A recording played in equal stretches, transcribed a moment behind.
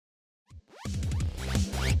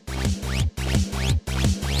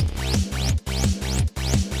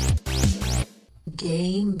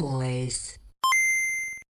Game Boys.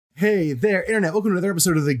 Hey there, Internet. Welcome to another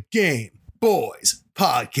episode of the Game Boys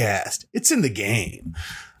podcast. It's in the game.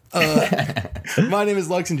 My name is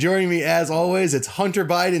Lux, and joining me, as always, it's Hunter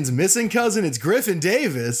Biden's missing cousin. It's Griffin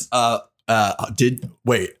Davis.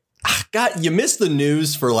 God, you missed the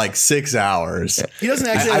news for like 6 hours. He doesn't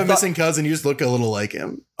actually have a missing cousin. You just look a little like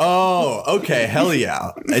him. Oh, okay. Hell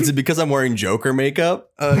yeah. Is it because I'm wearing Joker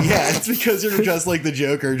makeup? Yeah, it's because you're just like the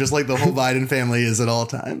Joker, just like the whole Biden family is at all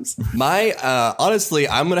times. Honestly,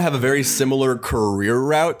 I'm going to have a very similar career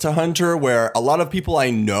route to Hunter, where a lot of people I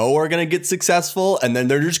know are going to get successful, and then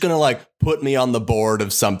they're just going to like put me on the board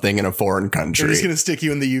of something in a foreign country. They're just going to stick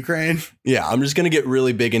you in the Ukraine. Yeah, I'm just going to get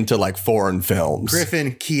really big into like foreign films.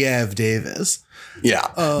 Griffin Kiev Davis. Yeah.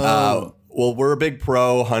 Well, we're a big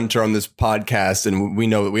pro Hunter on this podcast, and we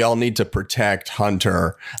know that we all need to protect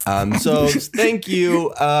Hunter. So thank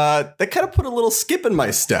you. That kind of put a little skip in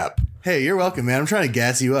my step. Hey, you're welcome, man. I'm trying to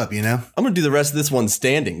gas you up, you know? I'm going to do the rest of this one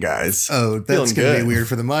standing, guys. Oh, that's going to be weird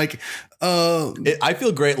for the mic. I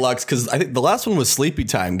feel great, Lux, because I think the last one was Sleepy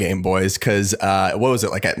Time, Game Boys, because what was it,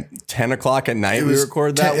 like at 10 o'clock at night we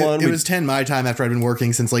recorded that one? It was 10 my time after I'd been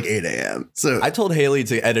working since like 8 a.m. So I told Haley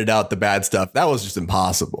to edit out the bad stuff. That was just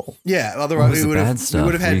impossible. Yeah, otherwise we would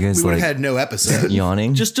have had no episode.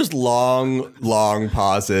 Yawning? Just long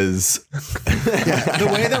pauses. Yeah, the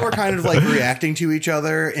way that we're kind of like reacting to each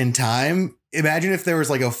other in time. Imagine if there was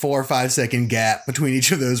like a 4 or 5 second gap between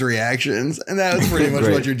each of those reactions, and that was pretty much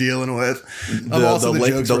what you're dealing with.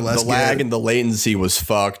 The lag and the latency was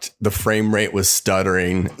fucked. The frame rate was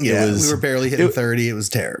stuttering. Yeah, we were barely hitting 30. It was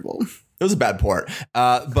terrible. It was a bad port.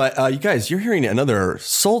 But you guys, you're hearing another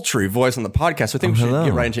sultry voice on the podcast. So I think we should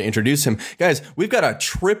get right into introduce him. Guys, we've got a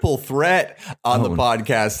triple threat on the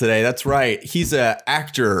podcast today. That's right. He's an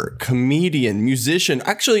actor, comedian, musician,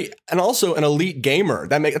 actually, and also an elite gamer.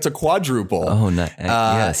 That's a quadruple. Oh, nice.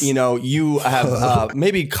 Yes. You know, you have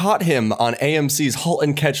maybe caught him on AMC's *Halt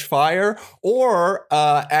and Catch Fire* or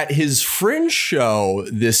at his Fringe show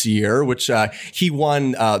this year, which he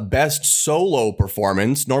won Best Solo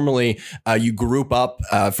Performance. Normally, you group up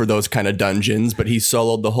for those kind of dungeons, but he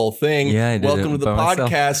soloed the whole thing. Yeah, I did. Welcome to the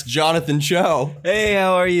podcast, Jonathan Cho. Hey,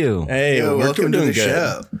 how are you? Hey, welcome to the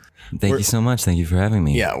show. Thank you so much. Thank you for having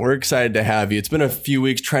me. Yeah, we're excited to have you. It's been a few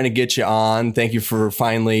weeks trying to get you on. Thank you for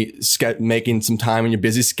finally making some time in your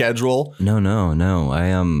busy schedule. No.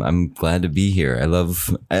 I'm glad to be here.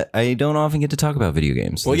 I don't often get to talk about video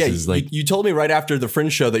games. Well, you told me right after the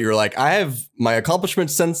Fringe show that you were like, my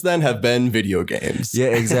accomplishments since then have been video games. Yeah,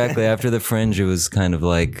 exactly. After the Fringe, it was kind of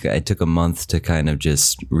like I took a month to kind of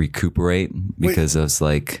just recuperate because I was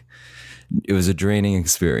like, it was a draining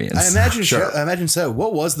experience. I imagine so.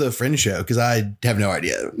 What was the Fringe show? Because I have no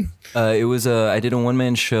idea. It was I did a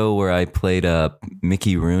one-man show where I played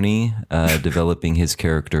Mickey Rooney, developing his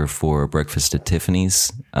character for Breakfast at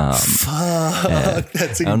Tiffany's. I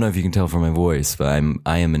don't know if you can tell from my voice, but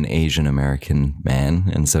I am an Asian American man,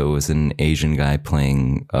 and so it was an Asian guy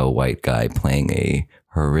playing a white guy playing a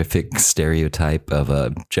horrific stereotype of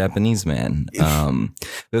a Japanese man.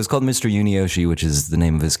 It was called Mr. Yunioshi, which is the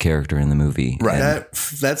name of his character in the movie. Right.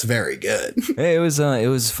 That's very good. It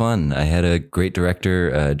was fun. I had a great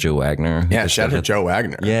director, Joe Wagner. Yeah, shout out Joe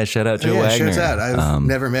Wagner. Yeah, shout out Joe Wagner. Shouts out. I've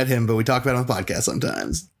never met him, but we talk about it on the podcast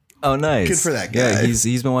sometimes. Oh, nice. Good for that guy. Yeah,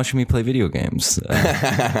 he's been watching me play video games.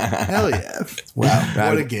 Hell yeah. Wow.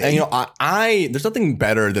 What a game. And, you know, there's nothing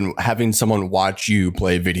better than having someone watch you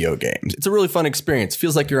play video games. It's a really fun experience.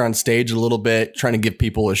 Feels like you're on stage a little bit, trying to give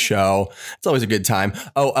people a show. It's always a good time.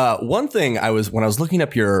 One thing when I was looking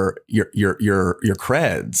up your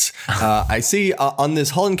creds, I see on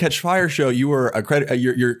this *Halt and Catch Fire* show, you were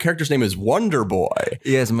your character's name is Wonder Boy.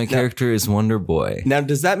 Yes, my character is Wonder Boy. Now,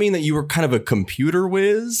 does that mean that you were kind of a computer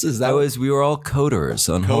whiz? We were all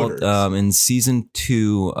coders on Halt. In season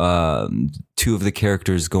 2, 2 of the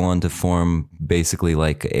characters go on to form basically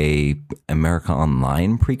like a America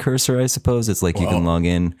Online precursor, I suppose. It's like you can log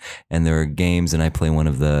in and there are games, and I play one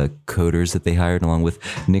of the coders that they hired along with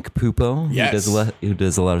Nick Pupo, who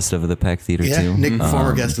does a lot of stuff at the Pack Theater too. Nick,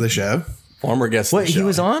 former guest of the show. Former guest of the show. He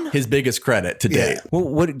was on? His biggest credit to date. Well,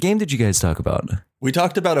 what game did you guys talk about? We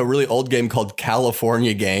talked about a really old game called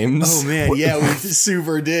California Games. Oh, man. Yeah, we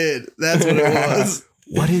super did. That's what it was.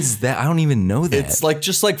 What is that? I don't even know that. It's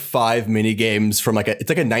just 5 mini games from it's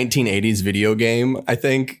like a 1980s video game, I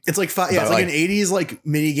think. It's like five. Yeah, it's like an 80s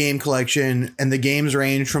mini game collection, and the games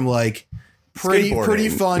range from pretty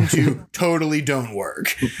fun to totally don't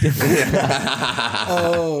work.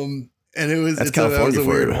 And that's California a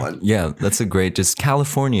weird one. Yeah, that's a great, just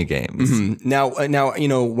California games. Mm-hmm. Now,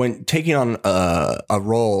 when taking on a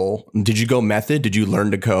role, did you go method? Did you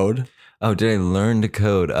learn to code? Oh, did I learn to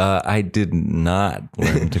code? I did not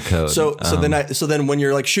learn to code. So then when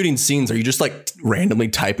you're like shooting scenes, are you just like randomly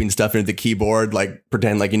typing stuff into the keyboard, like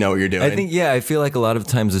pretend like you know what you're doing? I think, I feel like a lot of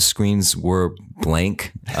times the screens were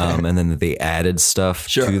blank, and then they added stuff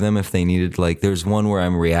to them if they needed. Like there's one where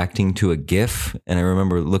I'm reacting to a GIF, and I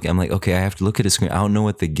remember I'm like, okay, I have to look at a screen. I don't know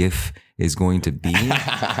what the GIF is going to be.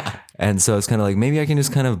 And so it's kind of like, maybe I can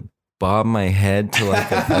just kind of bob my head to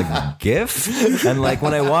like a GIF. And like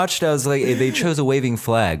when I watched, I was like, they chose a waving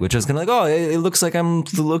flag, which I was kind of like, oh, it looks like I'm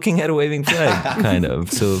looking at a waving flag, kind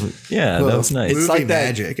of. So yeah, that was nice. It's like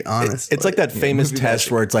magic, honestly. It's like that famous test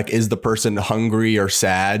where it's like, is the person hungry or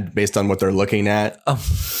sad based on what they're looking at?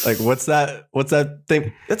 Like, what's that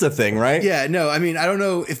thing? That's a thing, right? Yeah, no, I mean, I don't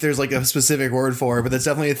know if there's like a specific word for it, but that's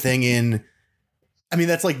definitely a thing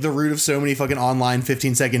that's like the root of so many fucking online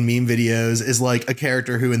 15-second meme videos is like a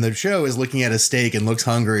character who in the show is looking at a steak and looks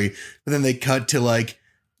hungry, but then they cut to like,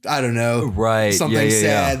 I don't know, something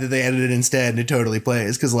sad that they edited instead, and it totally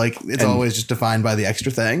plays because like it's always just defined by the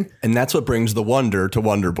extra thing. And that's what brings the wonder to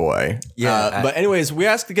Wonder Boy. Yeah. But anyways, we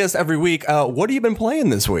ask the guests every week, what have you been playing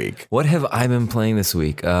this week? What have I been playing this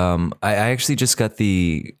week? I actually just got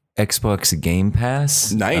the Xbox Game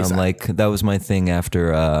Pass. Nice. Like that was my thing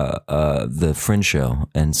after the Fringe show,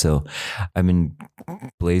 and so I've been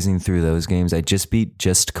blazing through those games. I just beat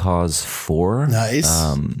Just Cause 4. Nice.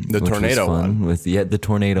 The tornado one. The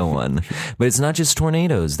tornado one. But it's not just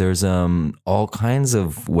tornadoes. There's all kinds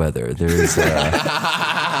of weather. There's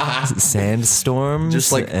sandstorms,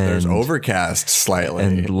 just like there's overcast slightly,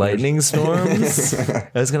 and lightning storms.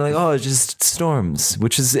 I was kind of like, oh, it's just storms,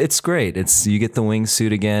 which is it's great. It's you get the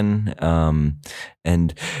wingsuit again.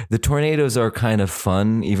 And the tornadoes are kind of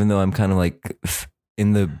fun, even though I'm kind of like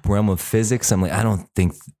in the realm of physics. I'm like, I don't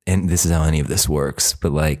think, and this is how any of this works,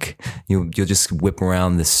 but like you'll just whip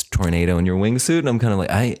around this tornado in your wingsuit, and I'm kind of like,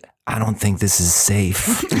 I don't think this is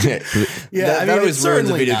safe. That always ruins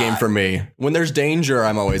a video game for me. When there's danger,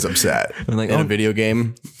 I'm always upset. I'm like, in a video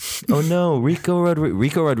game. Oh no, Rico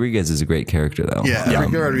Rodriguez is a great character though. Yeah,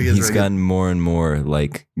 Rico Rodriguez. He's gotten more and more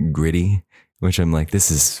like gritty, which I'm like,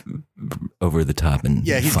 this is over the top and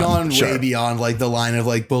he's fun. gone way beyond like the line of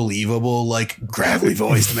like believable, like gravelly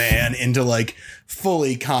voiced man into like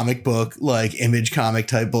fully comic book, like Image comic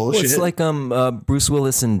type bullshit. Well, it's like Bruce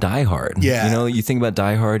Willis in Die Hard. Yeah, you know, you think about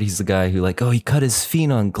Die Hard, he's the guy who like, he cut his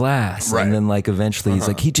feet on glass, right? And then like eventually he's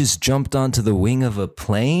like, he just jumped onto the wing of a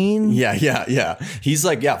plane. Yeah. He's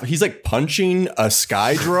like punching a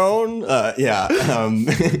sky drone.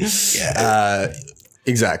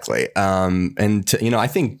 Exactly. I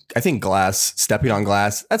think glass, stepping on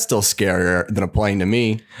glass, that's still scarier than a plane to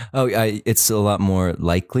me. It's a lot more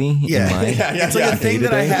likely. It's like a thing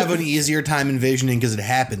that I have an easier time envisioning because it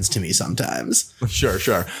happens to me sometimes.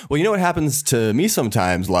 Sure. Well, you know what happens to me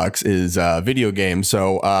sometimes, Lux, is video games.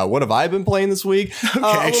 So what have I been playing this week?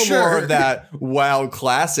 Okay, more of that WoW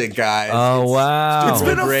Classic, guys. Wow. It's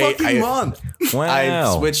been a fucking month. Wow.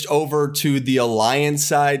 I switched over to the Alliance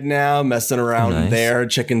side now, messing around there.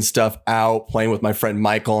 Checking stuff out, playing with my friend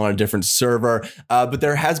Michael on a different server. But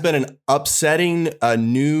there has been an upsetting,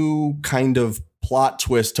 new kind of plot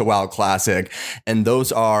twist to WoW Classic, and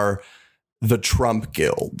those are the Trump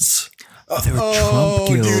guilds. They're Trump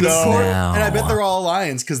guilds dude, now. And I bet they're all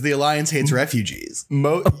Alliance because the Alliance hates refugees.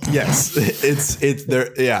 Yes,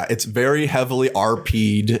 it's very heavily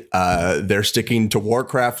RP'd. They're sticking to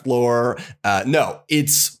Warcraft lore. No,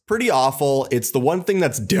 it's pretty awful. It's the one thing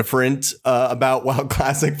that's different about WoW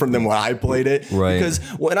Classic from when I played it. Right. Because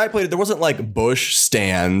when I played it, there wasn't like Bush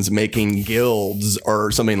stands making guilds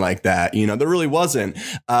or something like that. You know, there really wasn't.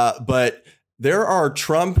 But there are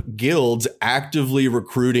Trump guilds actively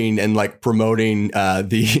recruiting and like promoting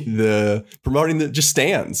just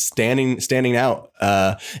standing out.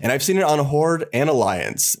 And I've seen it on Horde and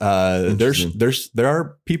Alliance. There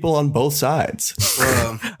are people on both sides.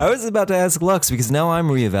 I was about to ask Lux because now I'm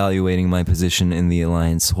reevaluating my position in the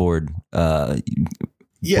Alliance Horde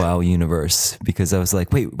WoW universe, because I was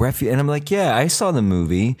like, wait, and I'm like, I saw the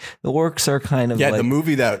movie. The orcs are kind of like the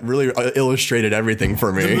movie that really illustrated everything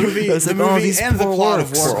for me. The movie and the plot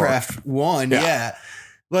of Warcraft 1. Yeah.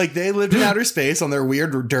 Like they lived in outer space on their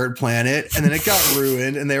weird dirt planet, and then it got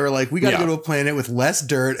ruined, and they were like, we got to go to a planet with less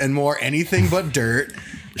dirt and more anything but dirt.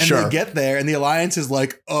 And they get there and the Alliance is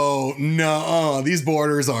like, oh, no, these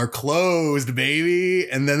borders are closed, baby.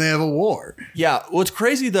 And then they have a war. Yeah. What's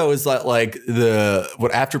crazy, though, is that like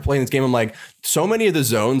after playing this game, I'm like, so many of the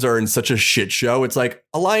zones are in such a shit show. It's like,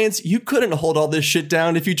 Alliance, you couldn't hold all this shit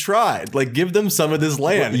down if you tried. Like, give them some of this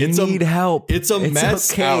land. You need help. It's a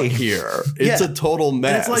mess out here. It's a total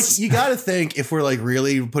mess. And it's like, you got to think, if we're like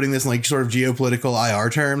really putting this in like sort of geopolitical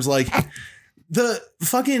IR terms, like the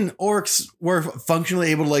fucking orcs were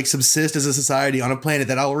functionally able to like subsist as a society on a planet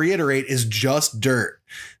that, I'll reiterate, is just dirt.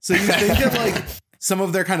 So you think that like some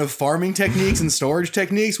of their kind of farming techniques and storage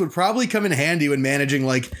techniques would probably come in handy when managing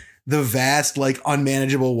like the vast, like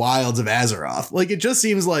unmanageable wilds of Azeroth. Like, it just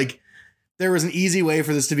seems like there was an easy way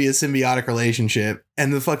for this to be a symbiotic relationship,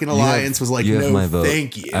 and the fucking Alliance was like, no,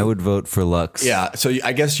 thank you. I would vote for Lux. Yeah, so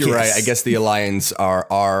I guess you're right. I guess the Alliance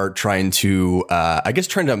are trying to,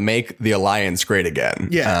 trying to make the Alliance great again.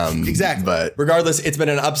 Yeah, exactly. But regardless, it's been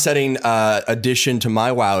an upsetting addition to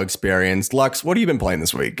my WoW experience. Lux, what have you been playing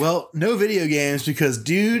this week? Well, no video games because,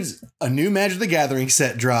 dudes, a new Magic the Gathering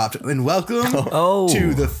set dropped, and welcome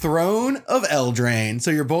to the Throne of Eldraine. So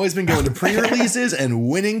your boy's been going to pre-releases and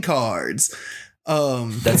winning cards.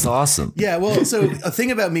 That's awesome. Yeah, well, so a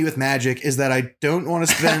thing about me with Magic is that I don't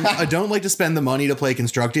like to spend the money to play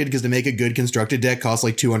constructed, because to make a good constructed deck costs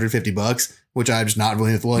like $250, which I'm just not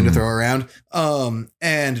willing to throw around.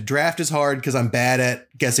 And draft is hard because I'm bad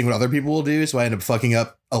at guessing what other people will do, so I end up fucking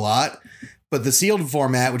up a lot. But the sealed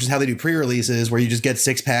format, which is how they do pre-releases, where you just get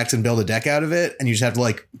 6 packs and build a deck out of it, and you just have to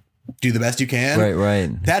like do the best you can. Right.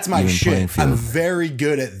 That's my shit. I'm very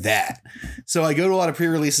good at that. So I go to a lot of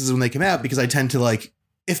pre-releases when they come out, because I tend to like,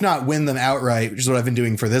 if not win them outright, which is what I've been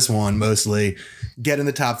doing for this one mostly, get in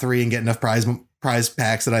the top 3 and get enough prize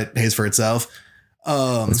packs that it pays for itself.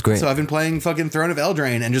 That's great. So I've been playing fucking Throne of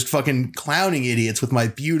Eldraine and just fucking clowning idiots with my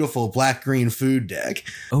beautiful black-green food deck.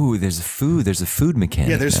 Oh, there's a food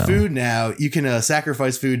mechanic. Yeah, there's food now. You can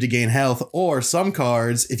sacrifice food to gain health, or some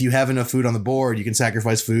cards, if you have enough food on the board, you can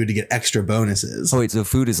sacrifice food to get extra bonuses. Oh wait, so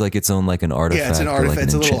food is like its own, like an artifact. Yeah, it's an artifact. Like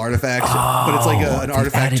it's a little artifact, but it's like an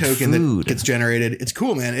artifact token that gets generated. It's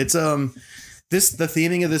cool, man. It's the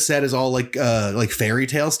theming of this set is all like fairy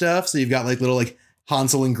tale stuff. So you've got like little like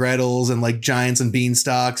Hansel and Gretels and like giants and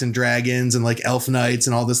beanstalks and dragons and like elf knights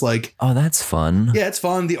and all this like. Oh, that's fun. Yeah, it's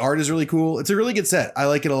fun. The art is really cool. It's a really good set. I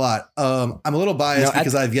like it a lot. I'm a little biased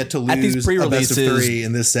because I've yet to lose a best of 3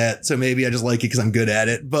 in this set. So maybe I just like it because I'm good at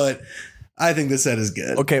it. But I think this set is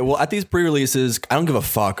good. Okay, well, at these pre-releases, I don't give a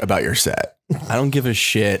fuck about your set. I don't give a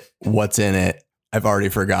shit what's in it. I've already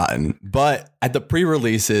forgotten. But at the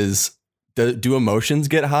pre-releases, do emotions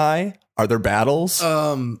get high? Are there battles?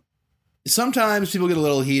 Sometimes people get a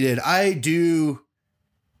little heated. I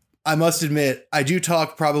must admit, I do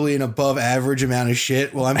talk probably an above average amount of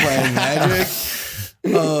shit while I'm playing Magic.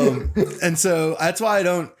 And so that's why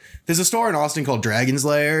there's a store in Austin called Dragon's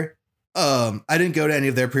Lair. I didn't go to any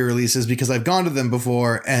of their pre-releases because I've gone to them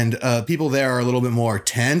before, and people there are a little bit more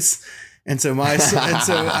tense. And so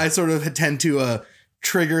I sort of tend to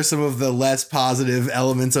trigger some of the less positive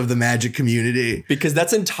elements of the Magic community, because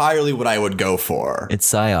that's entirely what I would go for.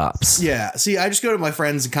 It's psyops. Yeah. See, I just go to my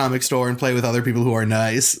friend's comic store and play with other people who are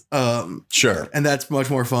nice. Sure. And that's much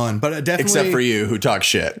more fun. But definitely, except for you who talk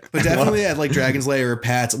shit. But definitely at like Dragon's Lair or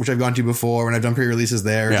Pat's, which I've gone to before when I've done pre-releases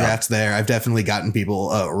there, drafts there, I've definitely gotten people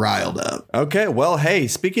riled up. Okay. Well, hey,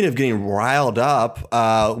 speaking of getting riled up,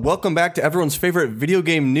 welcome back to everyone's favorite video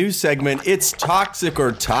game news segment. It's Toxic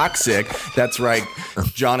or Toxic. That's right,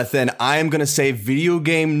 Jonathan. I am going to say video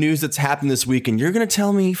game news that's happened this week, and you're going to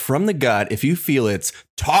tell me from the gut if you feel it's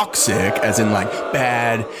toxic, as in like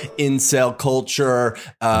bad incel culture,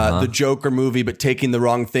 the Joker movie, but taking the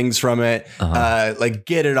wrong things from it, like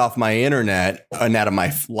get it off my internet and out of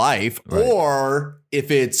my life, or if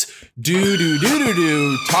it's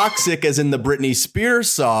toxic, as in the Britney Spears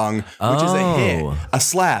song, which is a hit, a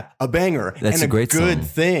slap, a banger, that's and a great good song.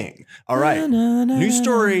 thing. All right. News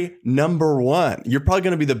story number 1. You're probably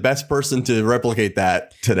going to be the best person to replicate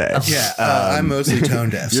that today. Yeah. I'm mostly tone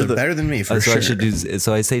deaf, so better than me for so sure. I should do.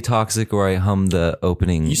 So I say toxic, or I hum the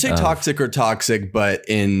opening. You say toxic or toxic, but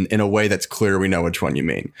in a way that's clear. We know which one you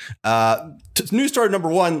mean. News story number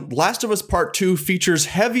 1, Last of Us Part 2 features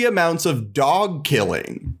heavy amounts of dog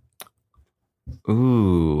killing.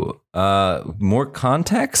 Ooh, more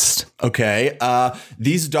context? Okay.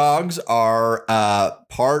 These dogs are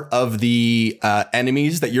part of the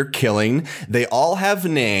enemies that you're killing. They all have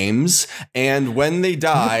names, and when they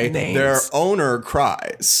die, their owner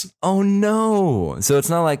cries. Oh no. So it's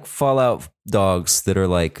not like Fallout dogs that are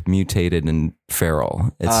like mutated and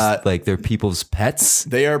feral. It's like they're people's pets.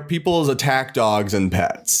 They are people's attack dogs and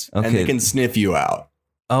pets, and they can sniff you out.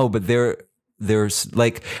 Oh, but there's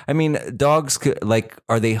like, I mean, dogs could, like,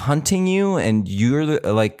 are they hunting you and you're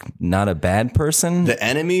like not a bad person? The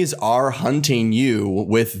enemies are hunting you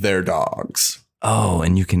with their dogs. Oh,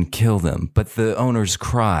 and you can kill them, but the owners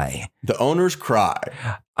cry. The owners cry.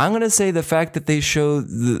 I'm going to say the fact that they show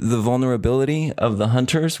the vulnerability of the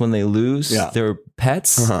hunters when they lose their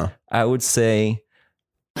pets, I would say,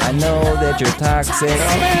 I know that you're toxic.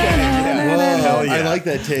 Whoa, I like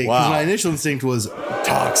that take. Because my initial instinct was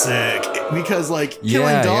toxic. Because, like,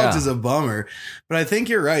 killing dogs is a bummer. But I think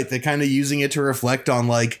you're right. They're kind of using it to reflect on,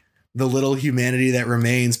 like, the little humanity that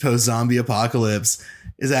remains post-zombie apocalypse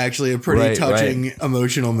is actually a pretty touching,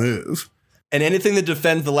 emotional move. And anything that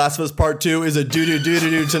defends The Last of Us Part 2 is a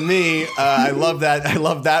doo-doo-doo-doo-doo to me. I love that. I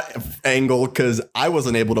love that angle because I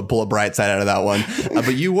wasn't able to pull a bright side out of that one.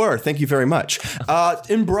 But you were. Thank you very much.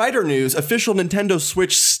 In brighter news, official Nintendo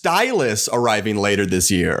Switch stylus arriving later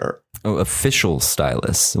this year. Oh, official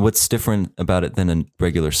stylus. What's different about it than a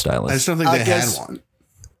regular stylus? I just don't think they had one.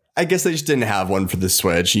 I guess they just didn't have one for the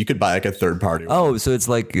Switch. You could buy like a third party one. Oh, so it's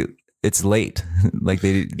like it's late. Like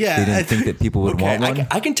they didn't think that people would want one.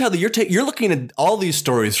 I can tell that you're looking at all these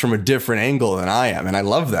stories from a different angle than I am, and I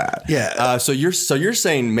love that. Yeah. So you're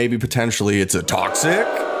saying maybe potentially it's a toxic.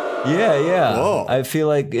 Yeah. Whoa. I feel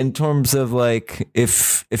like in terms of like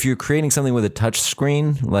if you're creating something with a touch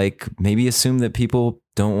screen, like maybe assume that people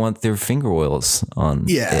don't want their finger oils on.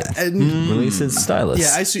 Yeah, it. and Release its stylus.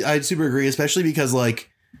 Yeah, I super agree, especially because like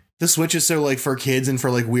the Switch is so like for kids and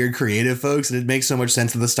for like weird creative folks, and it makes so much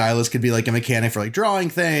sense that the stylus could be like a mechanic for like drawing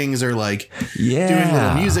things or like doing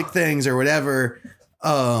little music things or whatever.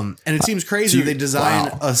 And it seems crazy that they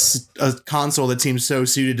design a console that seems so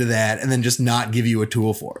suited to that and then just not give you a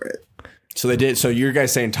tool for it. So they did. So you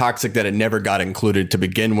guys saying toxic that it never got included to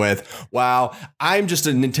begin with. Wow. I'm just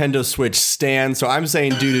a Nintendo Switch stan. So I'm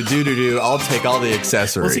saying do. I'll take all the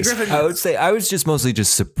accessories. Well, see, Griffin, I would say I was just mostly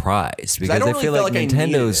just surprised because I feel like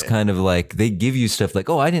Nintendo's kind of like they give you stuff like,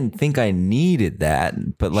 oh, I didn't think I needed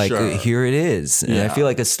that, but like here it is. And I feel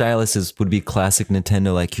like a stylus would be classic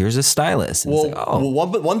Nintendo. Like here's a stylus. And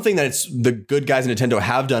one thing that the good guys in Nintendo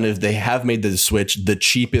have done is they have made the Switch the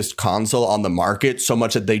cheapest console on the market, so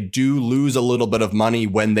much that they do lose a little bit of money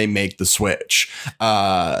when they make the Switch,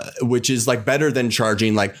 which is like better than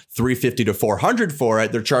charging like $350 to $400 for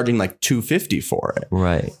it. They're charging like $250 for it,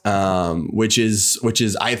 right? Which is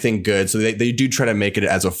I think good. So they do try to make it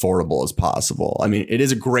as affordable as possible. I mean, it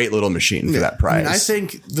is a great little machine for that price. I mean, I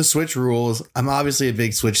think the Switch rules. I'm obviously a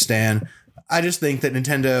big Switch stan. I just think that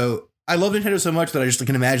I love Nintendo so much that I just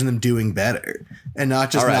can imagine them doing better and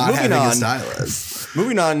not just not having a stylus.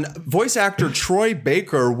 Moving on, voice actor Troy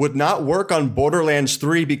Baker would not work on Borderlands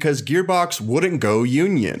 3 because Gearbox wouldn't go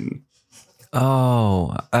union.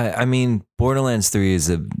 Oh, I mean, Borderlands 3 is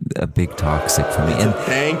a big toxic for me. And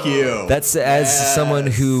thank you. That's as someone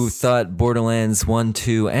who thought Borderlands 1,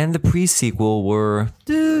 2, and the pre-sequel were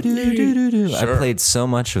I played so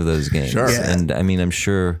much of those games. And I mean, I'm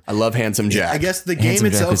sure. I love Handsome Jack. I guess the game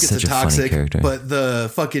itself gets a toxic, but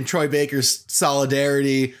the fucking Troy Baker's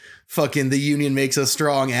solidarity, fucking the union makes us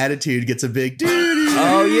strong attitude gets a big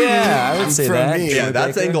Oh yeah, I would say that. Me. Yeah,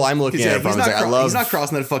 that's the angle I'm looking at it from. He's not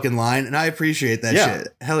crossing that fucking line, and I appreciate that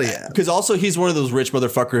shit. Hell yeah. Because also he's one of those rich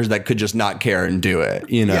motherfuckers that could just not care and do it.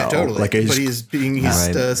 You know, yeah, totally. Like but he's staying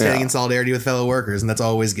in solidarity with fellow workers, and that's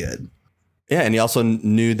always good. Yeah, and he also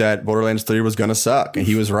knew that Borderlands 3 was going to suck, and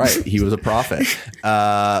he was right. He was a prophet.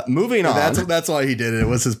 Moving on. That's why he did it. It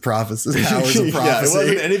was his prophecy. His powers of prophecy. It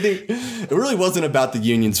wasn't anything. It really wasn't about the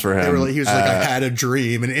unions for him. He was like, I had a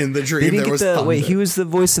dream, and in the dream there was thunder. Wait, he was the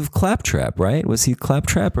voice of Claptrap, right? Was he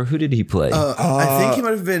Claptrap, or who did he play? I think he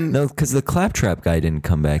might have been. No, because the Claptrap guy didn't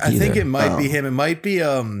come back either. I think it might be him. It might be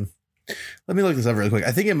let me look this up really quick.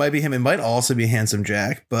 I think it might be him. It might also be Handsome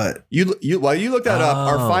Jack, but while you look that up,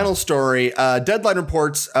 our final story, Deadline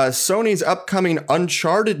reports Sony's upcoming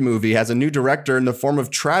Uncharted movie has a new director in the form of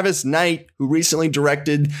Travis Knight, who recently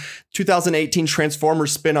directed 2018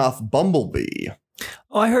 Transformers spin-off Bumblebee.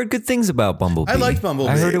 Oh, I heard good things about Bumblebee. I liked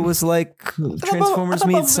Bumblebee. I heard it was like Transformers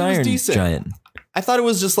meets Iron Giant. I thought it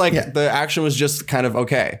was just like the action was just kind of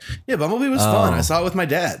okay. Yeah, Bumblebee was fun. I saw it with my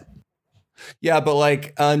dad. Yeah, but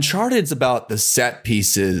like Uncharted's about the set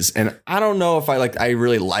pieces, and I don't know if I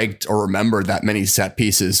really liked or remembered that many set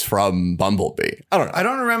pieces from Bumblebee. I don't know. I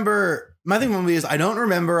don't remember. My thing with Bumblebee is I don't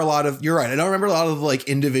remember a lot of. You're right. I don't remember a lot of like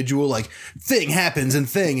individual like thing happens and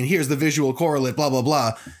here's the visual correlate, blah blah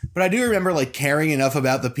blah. But I do remember like caring enough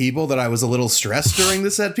about the people that I was a little stressed during the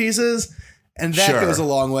set pieces. And that goes a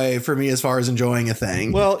long way for me as far as enjoying a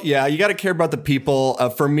thing. Well, yeah, you got to care about the people.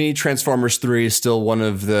 For me, Transformers 3 is still one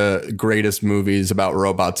of the greatest movies about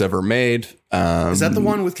robots ever made. Is that the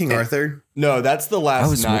one with King Arthur? No, that's The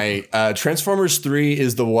Last Night. Transformers 3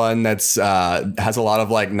 is the one that's has a lot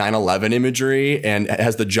of like 9/11 imagery and it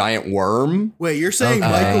has the giant worm. Wait, you're saying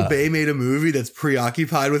Michael Bay made a movie that's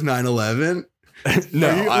preoccupied with 9/11? No,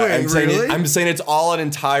 I'm saying it's all an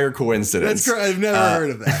entire coincidence. That's correct. I've never heard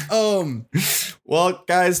of that. Well,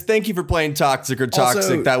 guys, thank you for playing Toxic or Toxic.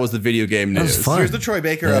 Also, that was the video game news. Here's the Troy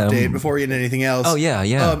Baker update before we get into anything else. Oh,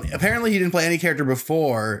 yeah. Apparently, he didn't play any character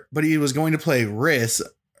before, but he was going to play Riss,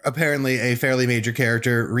 apparently a fairly major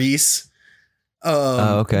character, Reese.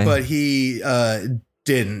 Okay. But he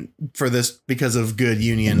didn't for this because of good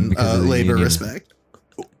union labor respect.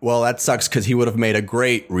 Well, that sucks because he would have made a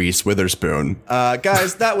great Reese Witherspoon.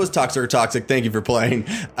 Guys, that was Toxic or Toxic. Thank you for playing.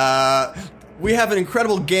 We have an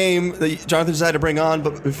incredible game that Jonathan decided to bring on,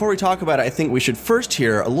 but before we talk about it, I think we should first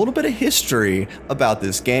hear a little bit of history about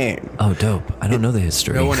this game. Oh, dope. I don't know the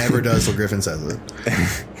history. No one ever does till Griffin says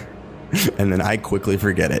it. And then I quickly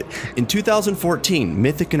forget it. In 2014,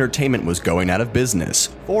 Mythic Entertainment was going out of business.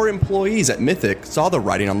 4 employees at Mythic saw the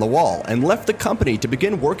writing on the wall and left the company to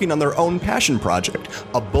begin working on their own passion project,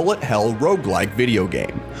 a bullet hell roguelike video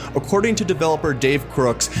game. According to developer Dave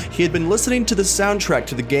Crooks, he had been listening to the soundtrack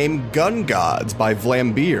to the game Gun Gods by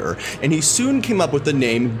Vlambeer, and he soon came up with the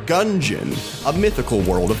name Gungeon, a mythical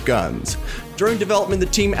world of guns. During development, the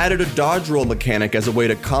team added a dodge roll mechanic as a way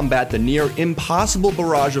to combat the near impossible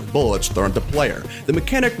barrage of bullets thrown at the player. The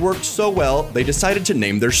mechanic worked so well, they decided to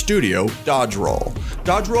name their studio Dodge Roll.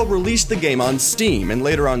 Dodge Roll released the game on Steam and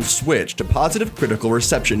later on Switch to positive critical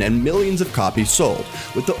reception and millions of copies sold,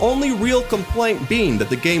 with the only real complaint being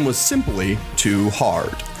that the game was simply too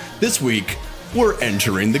hard. This week, we're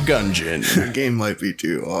entering the Gungeon. The game might be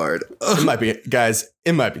too hard. It might be, guys,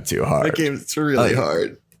 it might be too hard. The game's really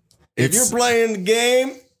hard. If you're playing the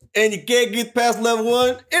game and you can't get past level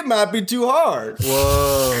 1, it might be too hard.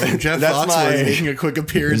 Whoa. Jeff Foxworthy making a quick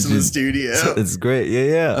appearance in the studio. It's great.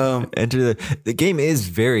 Yeah. Enter the game is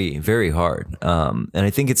very, very hard. And I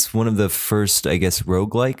think it's one of the first, I guess,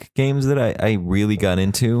 roguelike games that I really got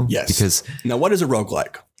into. Yes. Because now, what is a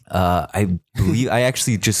roguelike? I believe I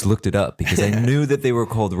actually just looked it up because I knew that they were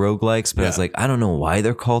called roguelikes, but I was like, I don't know why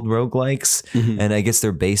they're called roguelikes. And I guess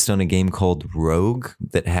they're based on a game called Rogue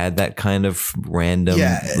that had that kind of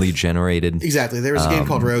randomly generated. Exactly. There was a game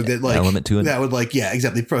called Rogue that element to it. That would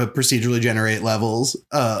procedurally generate levels.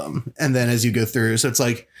 And then as you go through, so it's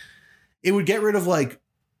like, it would get rid of like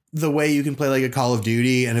the way you can play like a Call of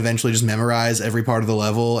Duty and eventually just memorize every part of the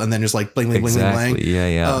level and then just like bling, bling, bling, bling, bling.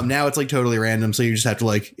 Yeah. Now it's like totally random. So you just have to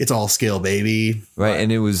like, it's all skill, baby. Right.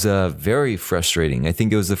 And it was very frustrating. I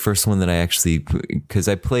think it was the first one that I actually, because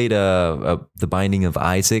I played The Binding of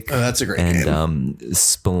Isaac. Oh, that's a great game. And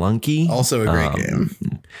Spelunky. Also a great game.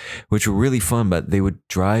 Which were really fun, but they would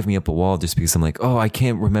drive me up a wall just because I'm like, oh, I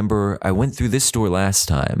can't remember. I went through this door last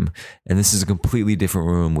time and this is a completely different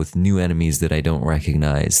room with new enemies that I don't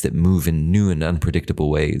recognize that move in new and unpredictable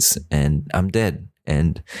ways, and I'm dead.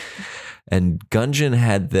 And Gungeon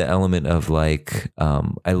had the element of like,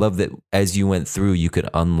 I love that as you went through, you could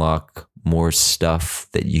unlock more stuff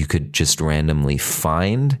that you could just randomly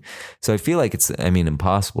find. So I feel like it's,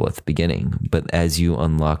 impossible at the beginning, but as you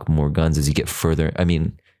unlock more guns, as you get further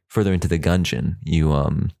into the Gungeon, you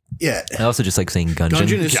I also just like saying Gungeon.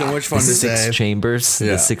 Gungeon is so much fun to say.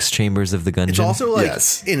 The 6 chambers of the Gungeon. It's also like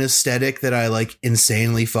an aesthetic that I like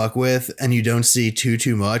insanely fuck with, and you don't see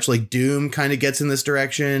too much. Like Doom kind of gets in this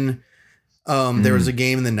direction. There was a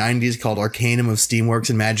game in the 90s called Arcanum of Steamworks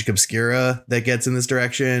and Magic Obscura that gets in this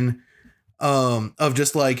direction. Of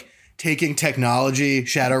just like taking technology,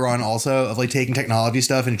 Shadowrun also, of like taking technology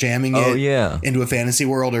stuff and jamming it into a fantasy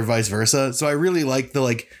world or vice versa. So I really like the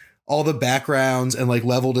like all the backgrounds and like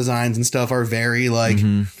level designs and stuff are very like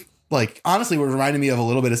like honestly what reminded me of a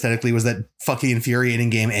little bit aesthetically was that fucking infuriating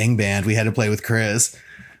game Angband we had to play with Chris.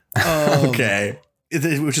 Okay.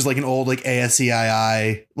 Which is like an old like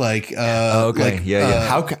ASCII like how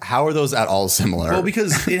are those at all similar? Well,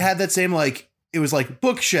 because it had that same like it was like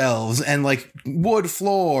bookshelves and like wood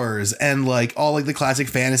floors and like all like the classic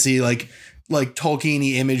fantasy like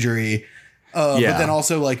Tolkien-y imagery. But then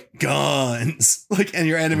also like guns, like, and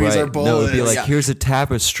your enemies are bullets. No, it'd be like, here's a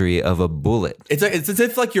tapestry of a bullet. It's as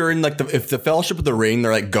if like you're in like if the Fellowship of the Ring,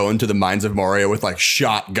 they're like going to the Mines of Moria with like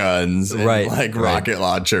shotguns and like rocket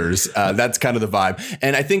launchers. That's kind of the vibe.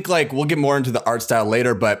 And I think like we'll get more into the art style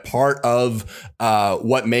later, but part of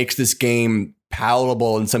what makes this game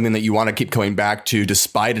palatable and something that you want to keep coming back to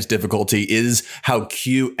despite its difficulty is how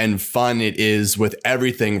cute and fun it is with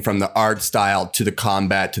everything from the art style to the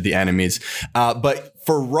combat to the enemies. But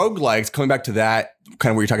for roguelikes, coming back to that,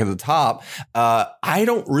 kind of where you're talking at the top, I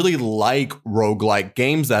don't really like roguelike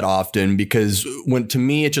games that often because to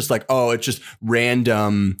me, it's just like, oh, it's just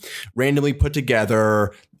randomly put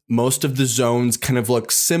together. Most of the zones kind of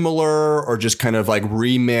look similar or just kind of like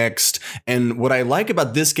remixed. And what I like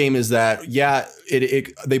about this game is that, yeah,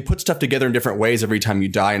 they put stuff together in different ways every time you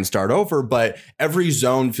die and start over, but every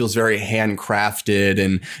zone feels very handcrafted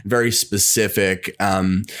and very specific.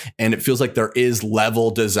 And it feels like there is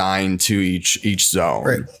level design to each zone.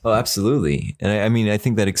 Right. Oh, absolutely. And I mean, I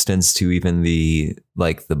think that extends to even the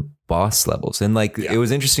boss levels. And it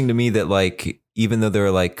was interesting to me that even though there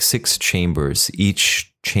are 6 chambers, each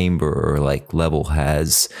chamber or level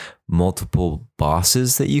has multiple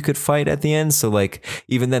bosses that you could fight at the end. So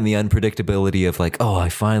even then the unpredictability of oh, I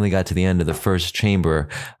finally got to the end of the first chamber.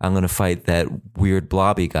 I'm going to fight that weird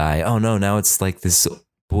blobby guy. Oh no, now it's this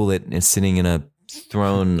bullet is sitting in a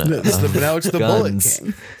throne. Now it's the Bullet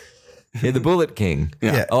King. Yeah, the Bullet King.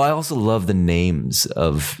 Yeah. Oh, I also love the names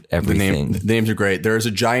of everything. The names are great. There's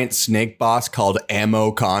a giant snake boss called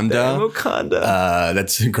Amoconda.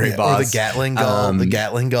 That's a great boss. Or the Gatling Gull. The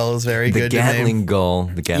Gatling Gull is very good. The Gatling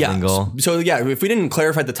Gull. So if we didn't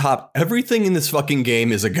clarify at the top, everything in this fucking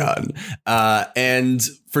game is a gun. And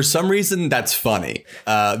for some reason that's funny.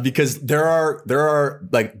 Because there are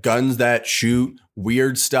guns that shoot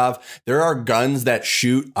weird stuff. There are guns that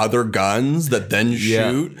shoot other guns that then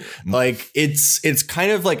shoot. It's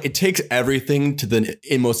kind of it takes everything to the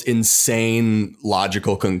most insane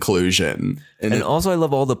logical conclusion. And also I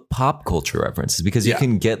love all the pop culture references because you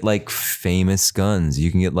can get famous guns.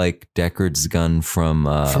 You can get Deckard's gun from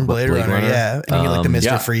Blade Runner. Yeah. And you get the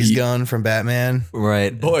Mr. Freeze gun from Batman.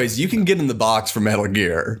 Right. Boys, you can get in the box for Metal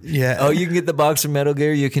Gear. Yeah. Oh, you can get the box from Metal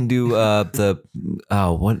Gear. You can do the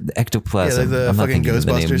ectoplasm. Yeah, the fucking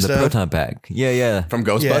Ghostbusters stuff. The proton pack. Yeah. From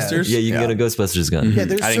Ghostbusters? Yeah, you can get a Ghostbusters gun. Yeah,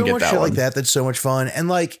 there's so much shit like that that's so much fun.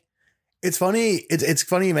 And it's funny. It's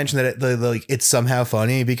funny you mentioned that it's somehow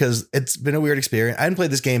funny because it's been a weird experience. I hadn't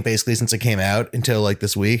played this game basically since it came out until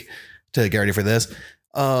this week to get ready for this.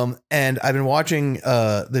 And I've been watching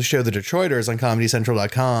the show The Detroiters on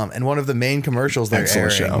ComedyCentral.com, and one of the main commercials they're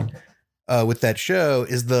airing with that show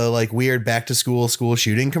is the weird back to school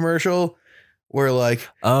shooting commercial. Where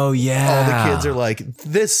oh yeah, all the kids are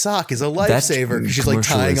this sock is a lifesaver because she's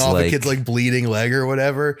tying off a kid's bleeding leg or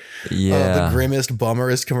whatever. Yeah, the grimmest,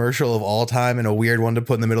 bummerest commercial of all time and a weird one to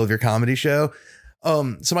put in the middle of your comedy show.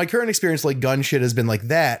 So my current experience gun shit has been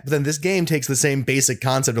that, but then this game takes the same basic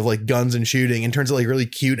concept of guns and shooting and turns it really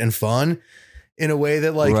cute and fun in a way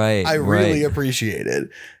that I really appreciated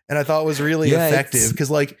and I thought was really effective because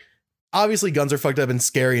obviously guns are fucked up and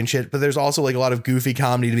scary and shit, but there's also a lot of goofy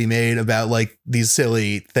comedy to be made about these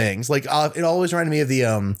silly things. It always reminded me of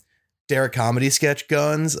the Derek comedy sketch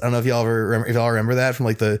Guns. I don't know if y'all remember that from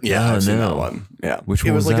I've seen that one. Yeah. Which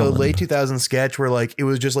it was a late 2000 sketch where it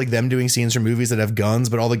was just them doing scenes from movies that have guns,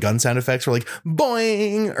 but all the gun sound effects were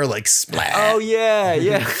boing or splat. Oh yeah.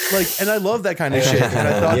 And I love that kind of shit. And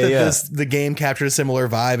I thought the game captured a similar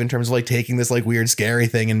vibe in terms of taking this weird scary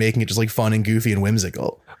thing and making it just fun and goofy and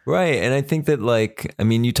whimsical. Right. And I think that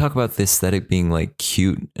you talk about the aesthetic being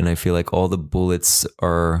cute, and I feel all the bullets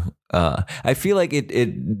are I feel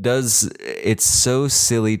it's so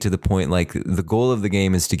silly to the point the goal of the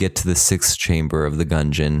game is to get to the 6th chamber of the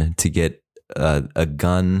gungeon to get a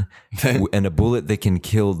gun and a bullet that can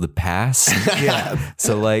kill the pass. Yeah.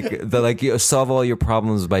 So you solve all your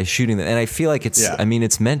problems by shooting them. And I feel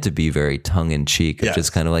it's meant to be very tongue in cheek. It's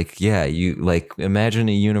just kind of you imagine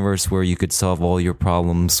a universe where you could solve all your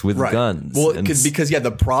problems with guns. Well, because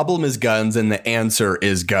the problem is guns and the answer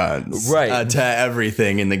is guns. Right. To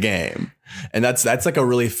everything in the game. And that's a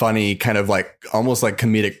really funny kind of almost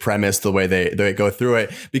comedic premise, the way they go through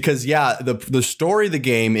it, because the story of the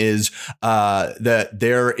game is that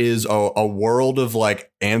there is a world of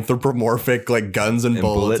anthropomorphic guns and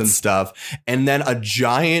bullets and stuff, and then a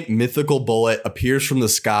giant mythical bullet appears from the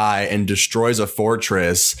sky and destroys a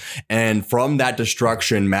fortress, and from that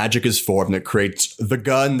destruction magic is formed that creates the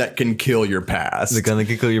gun that can kill your past. The gun that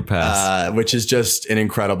can kill your past, which is just an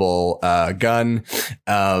incredible gun.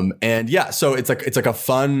 So it's a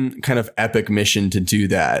fun kind of epic mission to do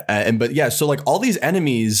that. So all these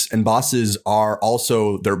enemies and bosses are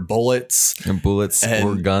also their bullets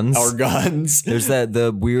or guns. There's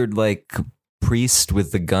the weird priest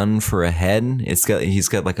with the gun for a head. He's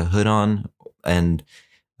got a hood on, and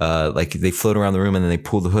like they float around the room and then they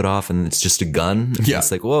pull the hood off and it's just a gun. Yeah.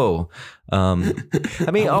 It's like, whoa. I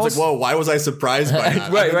mean, I was like, whoa, why was I surprised by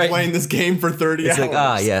that? Right, I've been right. playing this game for 30 hours. it's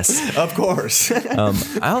like, yes. Of course.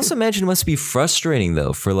 I also imagine it must be frustrating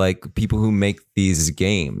though for like people who make these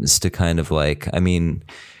games to kind of like, I mean,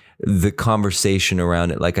 the conversation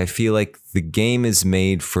around it. Like, I feel like the game is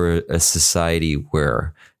made for a society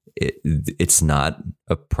where it's not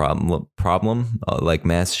a problem like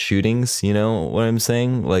mass shootings. You know what I'm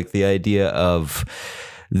saying? Like the idea of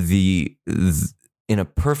in a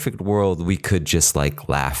perfect world, we could just like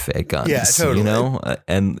laugh at guns, Yeah, totally. you know,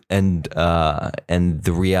 and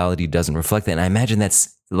the reality doesn't reflect that. And I imagine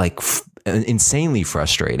that's like insanely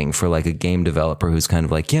frustrating for like a game developer who's kind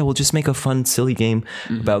of like, yeah, we'll just make a fun, silly game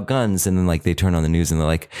about guns. And then like they turn on the news and they're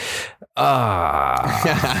like,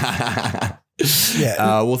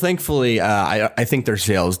 Yeah. Well, thankfully, I think their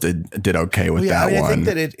sales did okay with that I mean, one. I think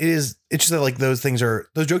that it's just that like those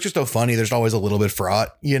jokes are still funny. There's always a little bit fraught,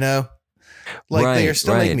 you know? Like they are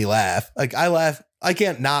still making me laugh. Like I laugh. I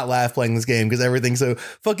can't not laugh playing this game because everything's so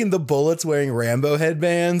fucking. The bullets wearing Rambo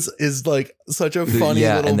headbands is like such a funny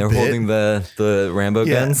little and they're bit. holding the Rambo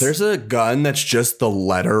guns. There's a gun that's just the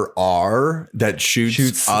letter R that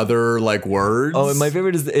shoots other like words. Oh, and my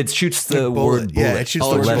favorite is it shoots the word bullet. Yeah, it shoots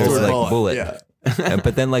the the letters word like bullet. Yeah.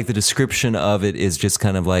 But then like the description of it is just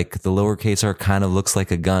kind of like the lowercase r kind of looks like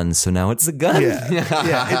a gun. So now it's a gun. Yeah.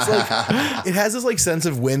 It's like it has this like sense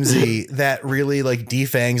of whimsy that really like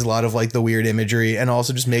defangs a lot of like the weird imagery and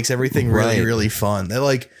also just makes everything really, Right. really fun. They're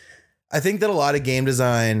like, I think that a lot of game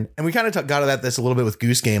design, and we kind of got at this a little bit with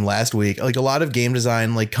Goose Game last week. Like a lot of game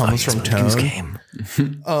design like comes from tone,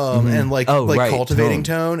 and like cultivating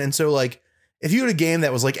tone. And so like if you had a game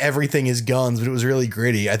that was like everything is guns, but it was really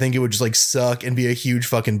gritty, I think it would just like suck and be a huge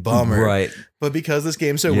fucking bummer. Right. But because this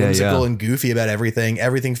game's so whimsical and goofy about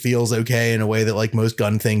everything feels okay in a way that like most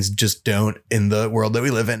gun things just don't in the world that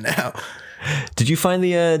we live in now. Did you find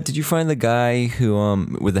the guy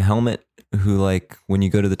who with the helmet who like when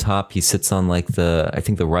you go to the top he sits on like I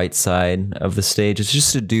think the right side of the stage? It's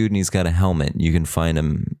just a dude and he's got a helmet. You can find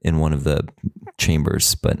him in one of the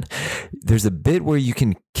chambers, but there's a bit where you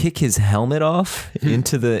can kick his helmet off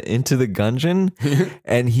into the gungeon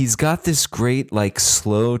and he's got this great like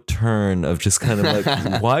slow turn of just kind of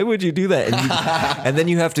like why would you do that? And then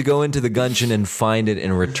you have to go into the gungeon and find it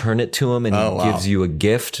and return it to him and he gives you a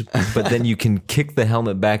gift, but then you can kick the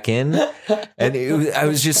helmet back in. And I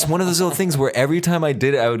was just one of those little things where every time I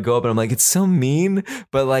did it I would go up and I'm like, it's so mean,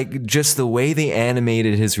 but like just the way they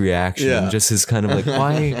animated his reaction, just his kind of like,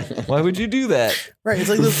 why would you do that? Right, it's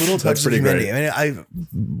like those little touches of humanity. great. I mean,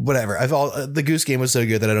 the Goose Game was so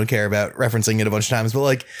good that I don't care about referencing it a bunch of times. But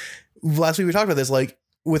like last week we talked about this, like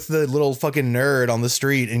with the little fucking nerd on the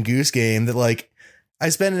street in Goose Game that like I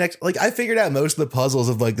spent I figured out most of the puzzles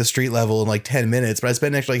of like the street level in like 10 minutes, but I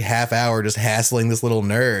spent an extra like half hour just hassling this little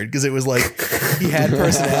nerd because it was like he had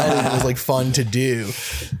personality and it was like fun to do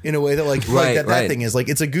in a way that like that thing is like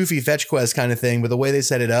it's a goofy fetch quest kind of thing, but the way they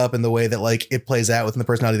set it up and the way that like it plays out within the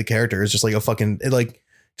personality of the character is just like it like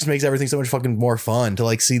just makes everything so much fucking more fun to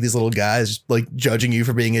like see these little guys just, like judging you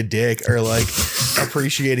for being a dick or like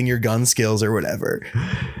appreciating your gun skills or whatever.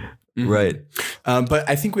 Right. But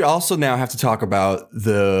I think we also now have to talk about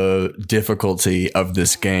the difficulty of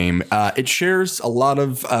this game. It shares a lot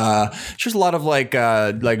of like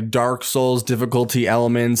Dark Souls difficulty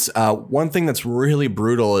elements. One thing that's really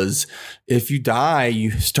brutal is if you die,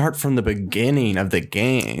 you start from the beginning of the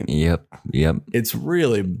game. Yep. It's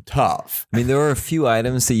really tough. I mean, there are a few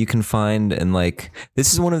items that you can find, and like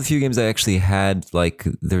this is one of the few games I actually had. Like,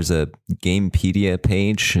 there's a Gamepedia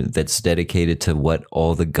page that's dedicated to what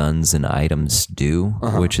all the guns and items do,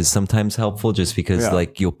 which is sometimes helpful, just because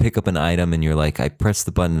like you'll pick up an item and you're like, I pressed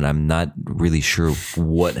the button and I'm not really sure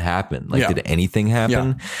what happened. Like, did anything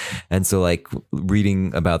happen? And so, like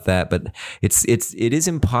reading about that, but it is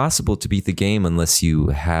impossible to beat the game unless you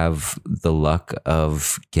have the luck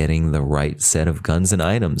of getting the right set of guns and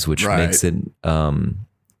items, which makes it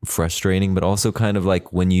frustrating, but also kind of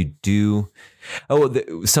like when you do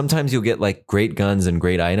sometimes you'll get like great guns and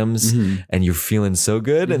great items and you're feeling so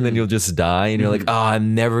good and then you'll just die and you're like, oh,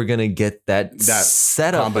 I'm never gonna get that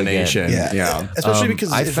setup combination again. Especially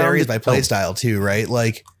because it varies by play style too, right?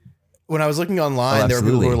 Like when I was looking online, there were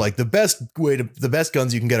people who were like, the best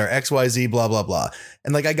guns you can get are XYZ, blah, blah, blah.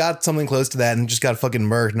 And like, I got something close to that and just got fucking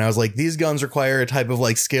murked. And I was like, these guns require a type of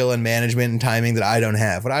like skill and management and timing that I don't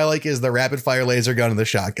have. What I like is the rapid fire laser gun and the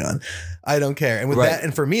shotgun. I don't care. And with that,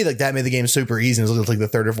 and for me, like that made the game super easy. And it was like the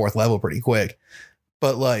third or fourth level pretty quick.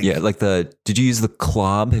 But like, did you use the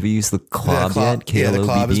Klob? Have you used the Klob yet? Yeah, the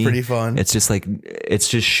Klob is pretty fun. It's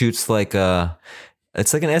just shoots like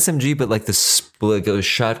It's like an SMG, but like like a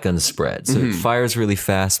shotgun spread. So it fires really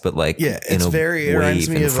fast, but like it's it reminds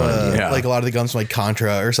me of like a lot of the guns from like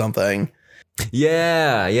Contra or something.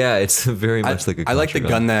 Yeah, it's very much like a I like the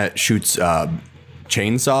gun that shoots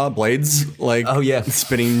chainsaw blades, like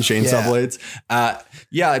spinning chainsaw blades.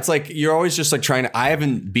 It's like you're always just like trying to, I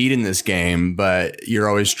haven't beaten this game, but you're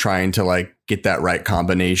always trying to like get that right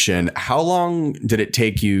combination. How long did it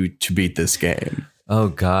take you to beat this game? Oh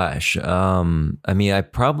gosh. I mean, I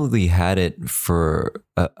probably had it for,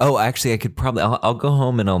 actually I could probably, I'll go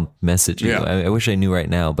home and I'll message you. Yeah. I wish I knew right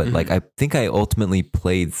now, but like, I think I ultimately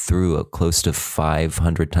played through a close to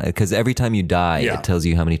 500 times, because every time you die, it tells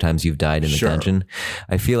you how many times you've died in the dungeon.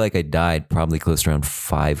 I feel like I died probably close to around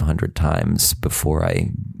 500 times before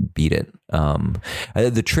I beat it.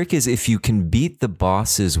 The trick is if you can beat the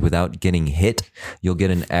bosses without getting hit, you'll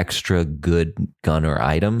get an extra good gun or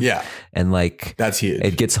item. Yeah. And like, that's huge.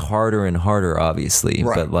 It gets harder and harder, obviously.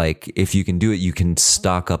 Right. But like, if you can do it, you can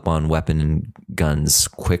stock up on weapon and guns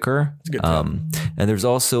quicker. And there's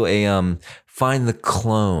also a, find the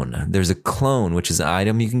clone. There's a clone, which is an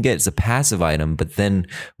item you can get. It's a passive item, but then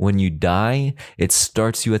when you die, it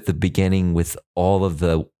starts you at the beginning with all of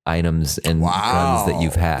the items and guns that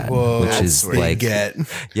you've had, which is like,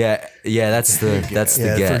 that's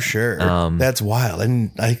the get for sure. That's wild.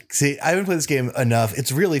 And I haven't played this game enough.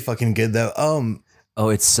 It's really fucking good though. Oh,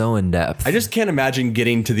 it's so in depth. I just can't imagine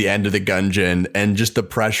getting to the end of the dungeon and just the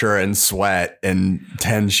pressure and sweat and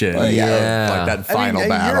tension. Like that final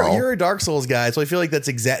battle. You're a Dark Souls guy, so I feel like that's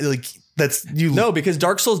exactly like that's you. No, because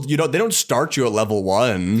Dark Souls, they don't start you at level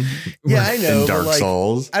 1. Yeah, I know. In Dark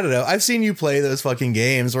Souls, I don't know. I've seen you play those fucking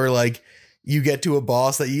games where like you get to a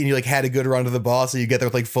boss that you like had a good run to the boss, and you get there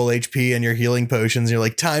with like full HP and your healing potions. And you're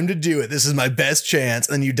like, time to do it. This is my best chance.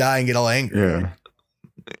 And then you die and get all angry. Yeah.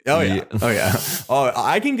 Oh yeah. Oh,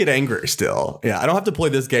 I can get angry still. Yeah, I don't have to play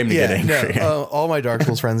this game to get angry. No, all my Dark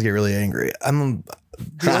Souls friends get really angry. The only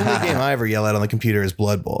game I ever yell at on the computer is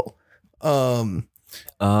Blood Bowl. Blood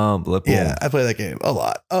Bowl. Yeah, I play that game a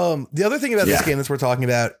lot. The other thing about this game that we're talking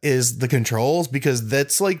about is the controls, because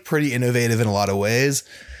that's like pretty innovative in a lot of ways.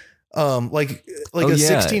 Like a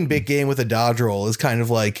 16-bit game with a dodge roll is kind of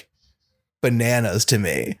like bananas to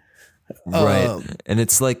me. Right. And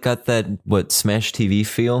it's like got that Smash TV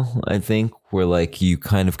feel, I think, where like you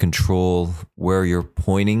kind of control where you're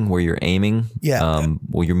pointing, where you're aiming. Yeah.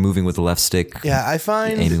 Well, you're moving with the left stick. Yeah, I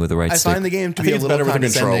find aiming with the right stick. I find the game to be a little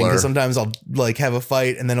condescending, because sometimes I'll like have a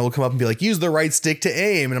fight and then it'll come up and be like, use the right stick to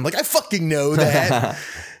aim, and I'm like, I fucking know that.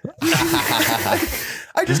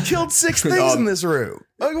 I just killed 6 things in this room.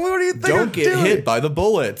 Like, what do you think? Don't get hit by the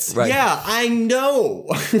bullets. Right. Yeah, I know.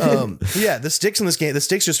 The sticks in this game, the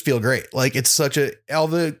sticks just feel great. Like it's all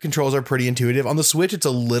the controls are pretty intuitive. On the Switch, it's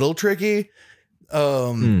a little tricky.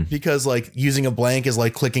 Because like using a blank is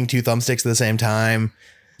like clicking 2 thumbsticks at the same time.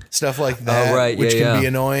 Stuff like that, which can be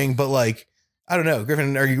annoying. But like, I don't know,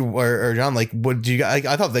 Griffin, or John, like, what do you guys?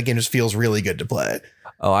 I thought that game just feels really good to play.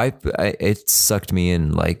 Oh, it sucked me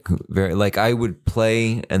in like very, like I would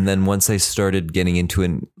play, and then once I started getting into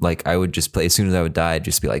it, like I would just play. As soon as I would die, I'd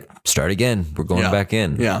just be like, start again. We're going back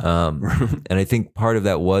in. Yeah. And I think part of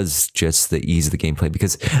that was just the ease of the gameplay,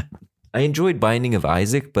 because I enjoyed Binding of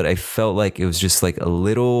Isaac, but I felt like it was just like it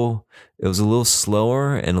was a little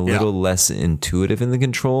slower and a little less intuitive in the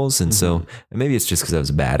controls. And so maybe it's just because I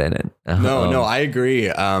was bad at it. No, I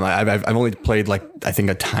agree. I've only played like, I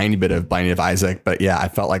think a tiny bit of Binding of Isaac, but yeah, I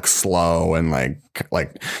felt like slow and like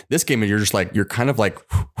this game, you're just like, you're kind of like,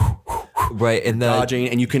 right, and dodging,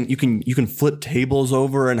 and you can flip tables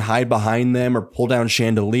over and hide behind them or pull down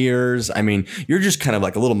chandeliers. I mean, you're just kind of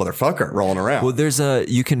like a little motherfucker rolling around. Well,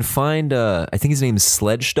 you can find I think his name is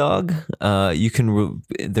Sledge Dog. You can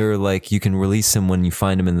release him when you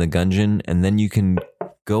find him in the dungeon, and then you can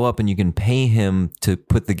go up and you can pay him to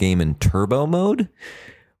put the game in turbo mode,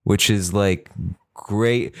 which is like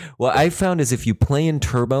great. What I found is if you play in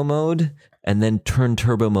turbo mode and then turn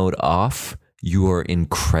turbo mode off, you are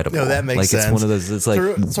incredible. No, that makes sense. It's one of those. It's like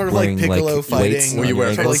sort of like Piccolo fighting. Where you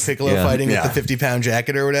wear like Piccolo fighting with the 50-pound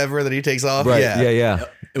jacket or whatever that he takes off. Right. Yeah.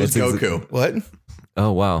 It was Goku. What?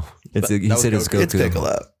 Oh wow! He said it's Goku. It's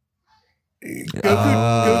Piccolo.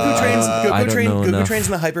 Goku trains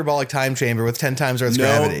in the hyperbolic time chamber with 10 times Earth's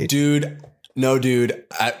gravity. No, dude.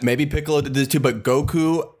 Maybe Piccolo did this too, but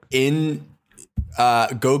Goku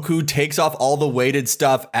takes off all the weighted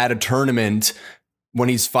stuff at a tournament when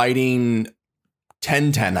he's fighting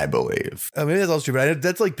Ten, I believe. Maybe that's also true, but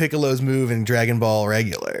that's like Piccolo's move in Dragon Ball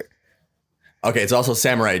regular. Okay, it's also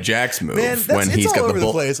Samurai Jack's move when he's got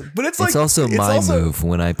the place. But it's also my move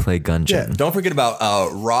when I play Gungeon. Yeah. Don't forget about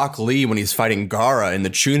Rock Lee when he's fighting Gaara in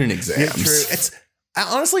the Chunin exams. Yeah, true.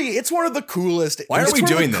 Honestly, it's one of the coolest. Why are we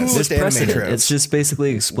doing this? Coolest anime tropes. It's just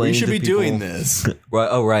basically explaining. We should to be people, doing this. Right.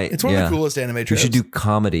 Oh, right. It's one of the coolest anime tropes. We should do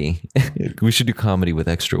comedy. We should do comedy with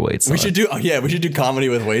extra weights. We should do comedy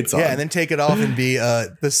with weights on. Yeah, and then take it off and be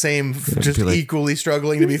the same, just like, equally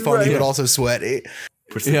struggling to be funny, Right. but also sweaty.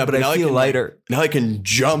 Yeah, but I feel lighter. Now I can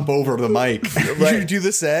jump over the mic. You do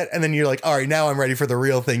the set, and then you're like, all right, now I'm ready for the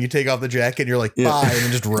real thing. You take off the jacket, and you're like, bye, and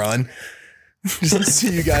then just run. Just see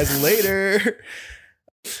you guys later.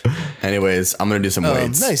 Anyways, I'm gonna do some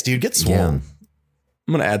weights. Nice, dude. Get swole. Yeah. I'm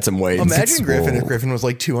gonna add some weights. Imagine Griffin if swole. Griffin was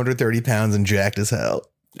like 230 pounds and jacked as hell.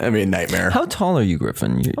 That'd be a nightmare. How tall are you,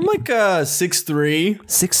 Griffin? I'm like 6'3".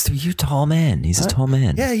 6'3". You tall man. He's a tall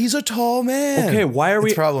man. Yeah, he's a tall man. Okay, why are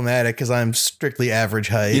we? It's problematic because I'm strictly average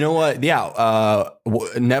height. You know what? Yeah,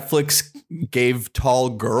 Netflix gave Tall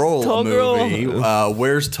Girl Tall a movie.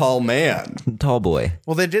 Where's Tall Man? Tall boy.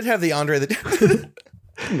 Well, they did have the Andre the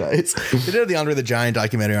Nice. They did have the Andre the Giant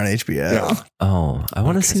documentary on HBO. Yeah. Oh, I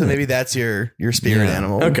want to see So that. maybe that's your spirit Yeah.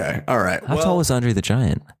 animal. Okay, all right. How tall was Andre the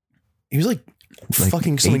Giant? He was like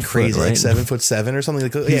fucking 8 something foot, crazy, like right? 7'7" or something.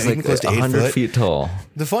 Like He's even like close to 8 100 foot. feet tall.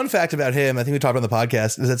 The fun fact about him, I think we talked about on the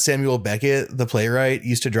podcast, is that Samuel Beckett, the playwright,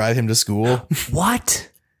 used to drive him to school. What?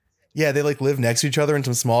 Yeah, they like lived next to each other in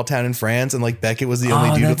some small town in France, and like Beckett was the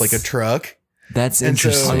only dude with like a truck. That's And so-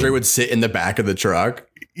 interesting. Andre would sit in the back of the truck.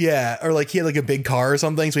 Yeah, or like he had like a big car or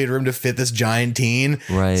something, so he had room to fit this giant teen.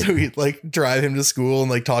 Right. So he'd like drive him to school and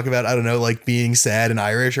like talk about, I don't know, like being sad and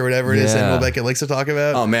Irish or whatever it is Yeah. Samuel Beckett likes to talk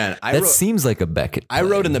about. Oh man, That seems like a Beckett. I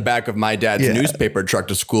rode in the back of my dad's Yeah. newspaper truck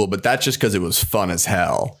to school, but that's just because it was fun as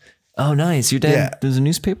hell. Oh, nice. Your dad Yeah. does a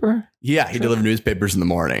newspaper? Yeah, he delivered newspapers in the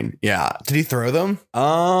morning. Yeah. Did he throw them?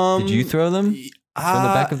 Did you throw them from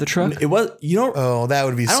the back of the truck? It was. You know, Oh, that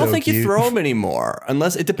would be so I don't think cute. you throw them anymore,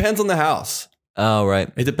 unless it depends on the house. Oh, right.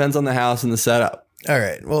 It depends on the house and the setup. All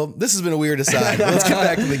right. Well, this has been a weird aside. Let's get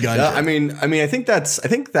back to the gun. Yeah, I mean, I think that's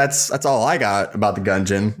all I got about the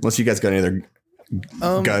Gungeon. Unless you guys got any other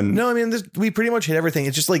gun. No, I mean, we pretty much hit everything.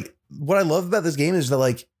 It's just like what I love about this game is that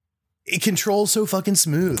like it controls so fucking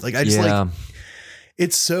smooth. Like I just like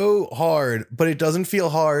it's so hard, but it doesn't feel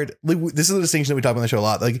hard. Like, this is a distinction that we talk about on the show a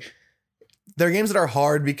lot. Like there are games that are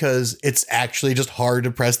hard because it's actually just hard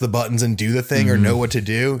to press the buttons and do the thing or know what to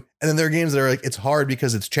do. And then there are games that are like, it's hard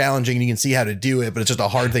because it's challenging and you can see how to do it, but it's just a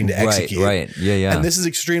hard thing to execute. Right. Yeah. And this is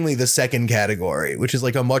extremely the second category, which is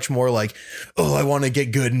like a much more like, oh, I want to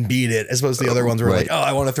get good and beat it, as opposed to the other ones where Right. like, oh,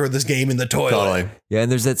 I want to throw this game in the toilet. Totally. Yeah,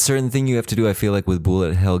 and there's that certain thing you have to do, I feel like, with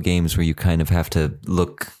bullet hell games where you kind of have to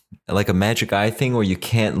look like a magic eye thing where you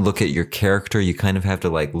can't look at your character. You kind of have to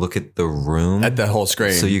like look at the room At the whole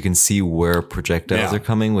screen. so you can see where projectiles Yeah. are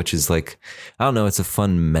coming, which is like, I don't know, it's a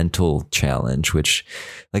fun mental challenge, which,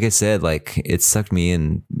 like I said, like it sucked me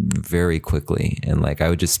in very quickly. And like I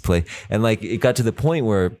would just play, and like it got to the point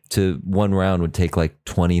where one round would take like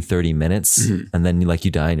 20, 30 minutes. And then like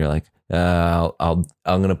you die and you're like, I'm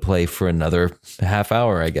going to play for another half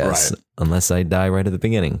hour, I guess, Right. unless I die right at the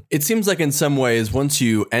beginning. It seems like in some ways, once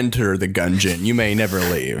you enter the Gungeon, you may never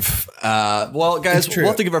leave. Well, guys, It's true.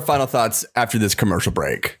 we'll have to give our final thoughts after this commercial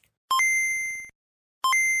break.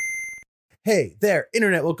 Hey there,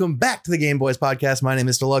 Internet. Welcome back to the Game Boys podcast. My name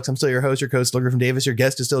is Deluxe. I'm still your host, your co-host, still Griffin Davis. Your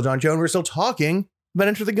guest is still John Joan. We're still talking about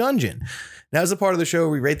Enter the Gungeon. Now, as a part of the show,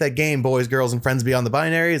 we rate that game, boys, girls, and friends beyond the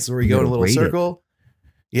binary. It's where we go in a little rate it. circle.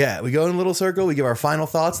 Yeah, we go in a little circle. We give our final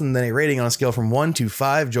thoughts and then a rating on a scale from 1 to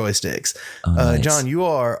 5 joysticks. Oh, nice. John, you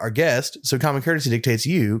are our guest, so common courtesy dictates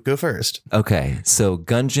you go first. Okay, so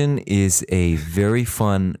Gungeon is a very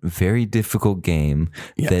fun, very difficult game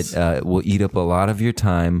Yes. that will eat up a lot of your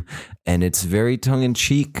time, and it's very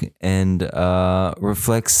tongue-in-cheek and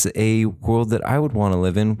reflects a world that I would want to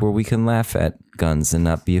live in where we can laugh at guns and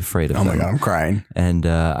not be afraid of Oh them. my God, I'm crying. And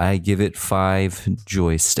I give it 5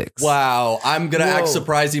 joysticks. Wow, I'm going to act Whoa.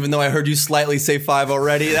 surprised even though I heard you slightly say 5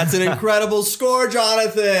 already. That's an incredible score,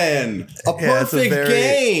 Jonathan. A Yeah, it's a perfect very-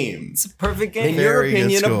 game. It's a perfect In game. your Very good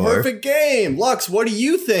opinion, a score. perfect game. Lux, what do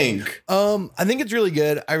you think? I think it's really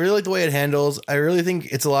good. I really like the way it handles. I really think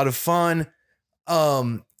it's a lot of fun.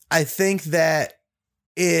 I think that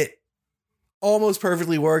it almost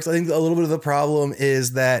perfectly works. I think a little bit of the problem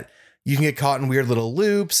is that you can get caught in weird little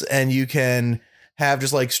loops and you can have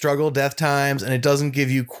just like struggle death times, and it doesn't give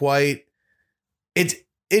you quite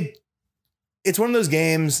it's one of those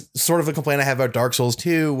games, sort of a complaint I have about Dark Souls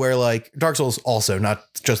 2, where like Dark Souls also, not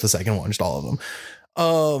just the second one, just all of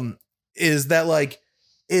them, is that like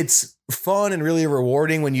it's fun and really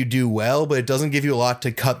rewarding when you do well, but it doesn't give you a lot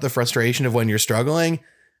to cut the frustration of when you're struggling,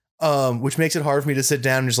 which makes it hard for me to sit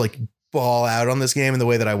down and just like ball out on this game in the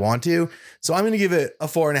way that I want to. So I'm going to give it a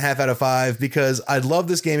 4.5 out of 5 because I'd love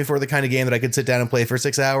this game if it were the kind of game that I could sit down and play for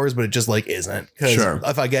 6 hours, but it just like isn't. Because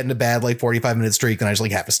if I get in a bad like 45-minute streak, then I just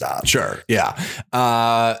like have to stop. Sure.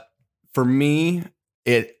 Yeah. For me,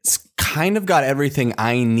 it's kind of got everything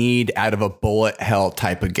I need out of a bullet hell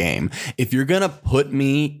type of game. If you're going to put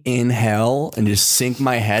me in hell and just sink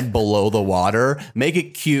my head below the water, make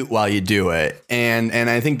it cute while you do it. And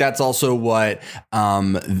I think that's also what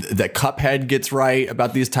that Cuphead gets right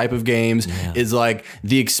about these type of games is like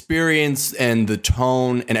the experience and the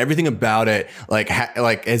tone and everything about it like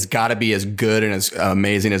has got to be as good and as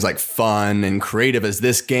amazing as like fun and creative as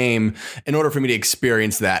this game in order for me to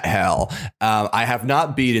experience that hell. I have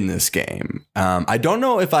not beaten this game. I don't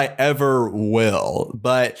know if I ever will,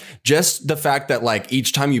 but just the fact that like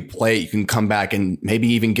each time you play it, you can come back and maybe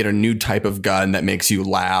even get a new type of gun that makes you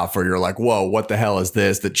laugh or you're like, whoa, what the hell is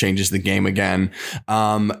this that changes the game again?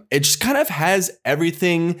 It just kind of has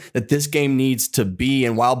everything that this game needs to be.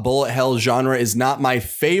 And while bullet hell genre is not my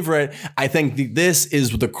favorite, I think this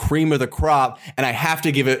is the cream of the crop. And I have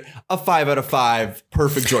to give it a 5 out of 5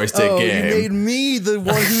 perfect joystick game. You made me the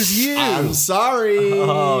one who's you. I'm sorry.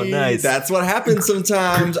 Oh, nice. That's what happens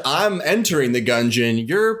sometimes. I'm entering the gungeon.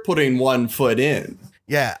 You're putting 1 foot in.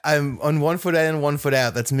 Yeah, I'm on 1 foot in, 1 foot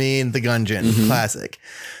out. That's me and the gungeon. Classic.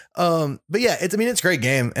 But yeah, it's a great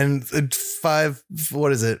game. And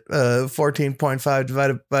 14.5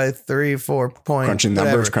 divided by 3, 4 point. Crunching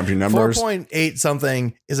numbers. 4.8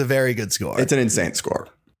 something is a very good score. It's an insane score.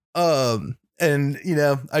 And you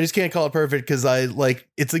know, I just can't call it perfect because I like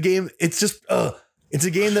it's a game. It's just it's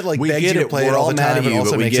a game that like begs you to play it all the time and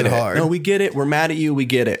also makes it hard. No, we get it. We're mad at you. We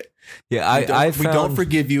get it. Yeah, we don't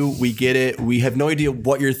forgive you. We get it. We have no idea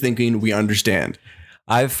what you're thinking. We understand.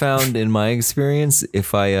 I've found in my experience,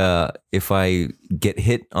 if I get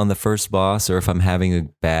hit on the first boss or if I'm having a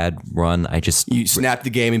bad run, you snap the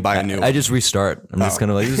game and buy a new one. I just restart. I'm just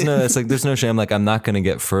kind of like, there's no shame. Like, I'm not going to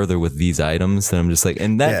get further with these items. And I'm just like,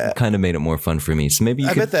 and that kind of made it more fun for me. So maybe you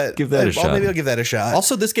could give that a shot. Maybe I'll give that a shot.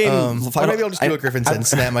 Also, this game, or maybe I'll just do what Griffin said and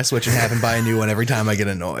snap my Switch in half and buy a new one every time I get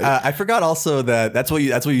annoyed. I forgot also that's what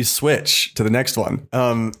you switch to the next one.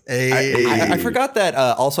 I forgot that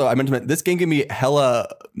also I meant to mention this game gave me hella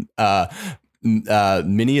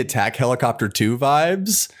mini attack helicopter 2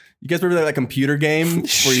 vibes. You guys remember that computer game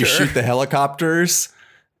where you shoot the helicopters?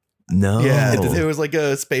 No. Yeah, it was like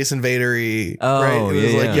a Space Invader-y, right?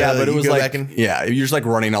 It was but it was like, you're just like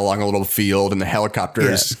running along a little field and the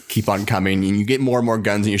helicopters keep on coming and you get more and more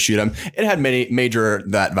guns and you shoot them. It had many major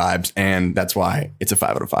that vibes and that's why it's a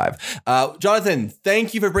 5 out of 5. Jonathan,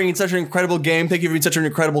 thank you for bringing such an incredible game. Thank you for being such an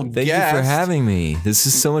incredible guest. Thank you for having me. This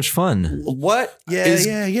is so much fun.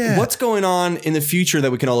 What's going on in the future that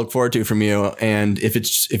we can all look forward to from you? And if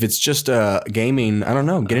it's just gaming, I don't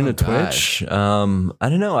know, get into Twitch. I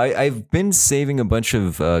don't know. I've been saving a bunch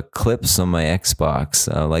of clips on my Xbox,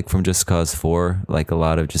 like from Just Cause 4, like a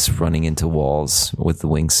lot of just running into walls with the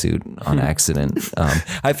wingsuit on accident.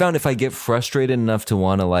 I found if I get frustrated enough to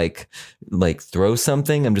want to like throw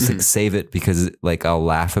something, I'm just like save it because like I'll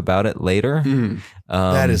laugh about it later.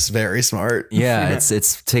 That is very smart. Yeah,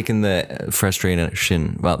 it's taken the frustration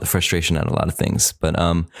out of a lot of things. But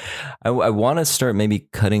I want to start maybe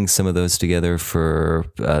cutting some of those together for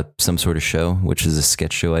some sort of show, which is a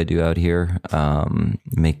sketch show I do out here.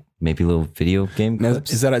 Make maybe little video game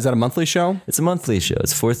clips. Is that a monthly show? It's a monthly show.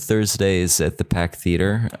 It's 4th Thursdays at the Pack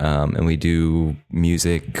Theater, and we do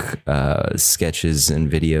music, sketches,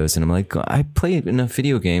 and videos. And I'm like, I play enough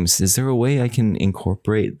video games. Is there a way I can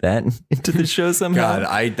incorporate that into the show somehow?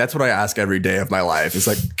 God, that's what I ask every day of my life. It's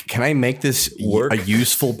like, can I make this a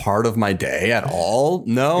useful part of my day at all?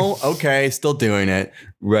 No? Okay, still doing it.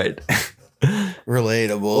 Right.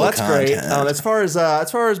 Relatable. Well, that's content. Great. As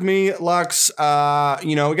far as me, Lux, we got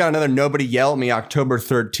another Nobody Yell at Me October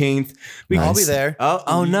 13th. I'll be there.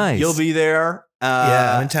 Oh, nice. You'll be there.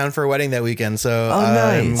 I'm in town for a wedding that weekend, so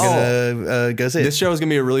I'm gonna go see it. This show is gonna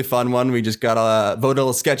be a really fun one. We just got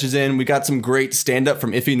voted sketches in. We got some great stand up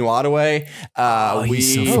from Iffy Nwadaway.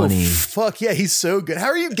 He's so funny. Fuck yeah, he's so good. How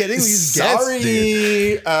are you getting these guests?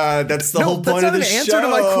 Sorry, that's the whole point of the show. That's not an answer to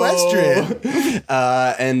my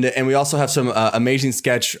question. And we also have some amazing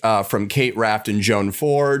sketch from Kate Raft and Joan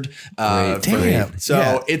Ford. Damn.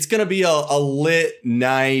 So it's gonna be a lit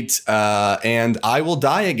night, and I will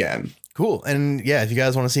die again. Cool. And yeah, if you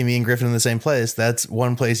guys want to see me and Griffin in the same place, that's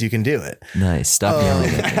one place you can do it. Nice. Stop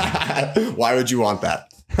yelling at me. Why would you want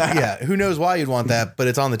that? Yeah, who knows why you'd want that, but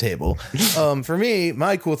it's on the table. For me,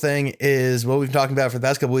 my cool thing is what we've been talking about for the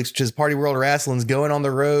past couple weeks, which is Party World Wrestling's going on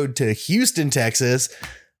the road to Houston, Texas,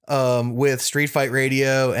 with Street Fight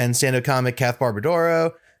Radio and stand-up comic Kath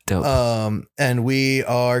Barbadoro. Dope. And we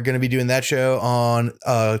are going to be doing that show on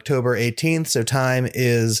October 18th. So time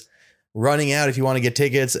is running out if you want to get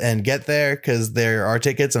tickets and get there, because there are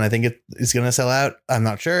tickets and I think it's going to sell out. I'm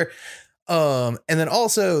not sure. And then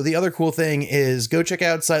also the other cool thing is go check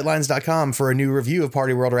out sightlines.com for a new review of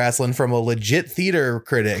Party World Wrestling from a legit theater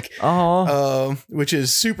critic, which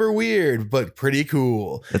is super weird, but pretty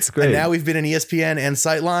cool. That's great. And now we've been in ESPN and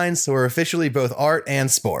Sightlines, so we're officially both art and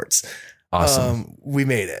sports. Awesome. We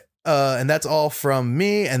made it. And that's all from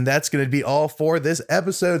me, and that's going to be all for this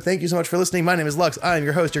episode. Thank you so much for listening. My name is Lux. I am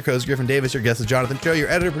your host, your co-host, Griffin Davis. Your guest is Jonathan Cho. Your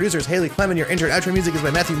editor, producer is Haley Clement. Your intro and outro music is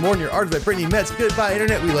by Matthew Moore. Your art is by Brittany Metz. Goodbye,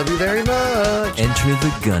 Internet. We love you very much. Enter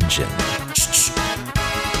the Gungeon.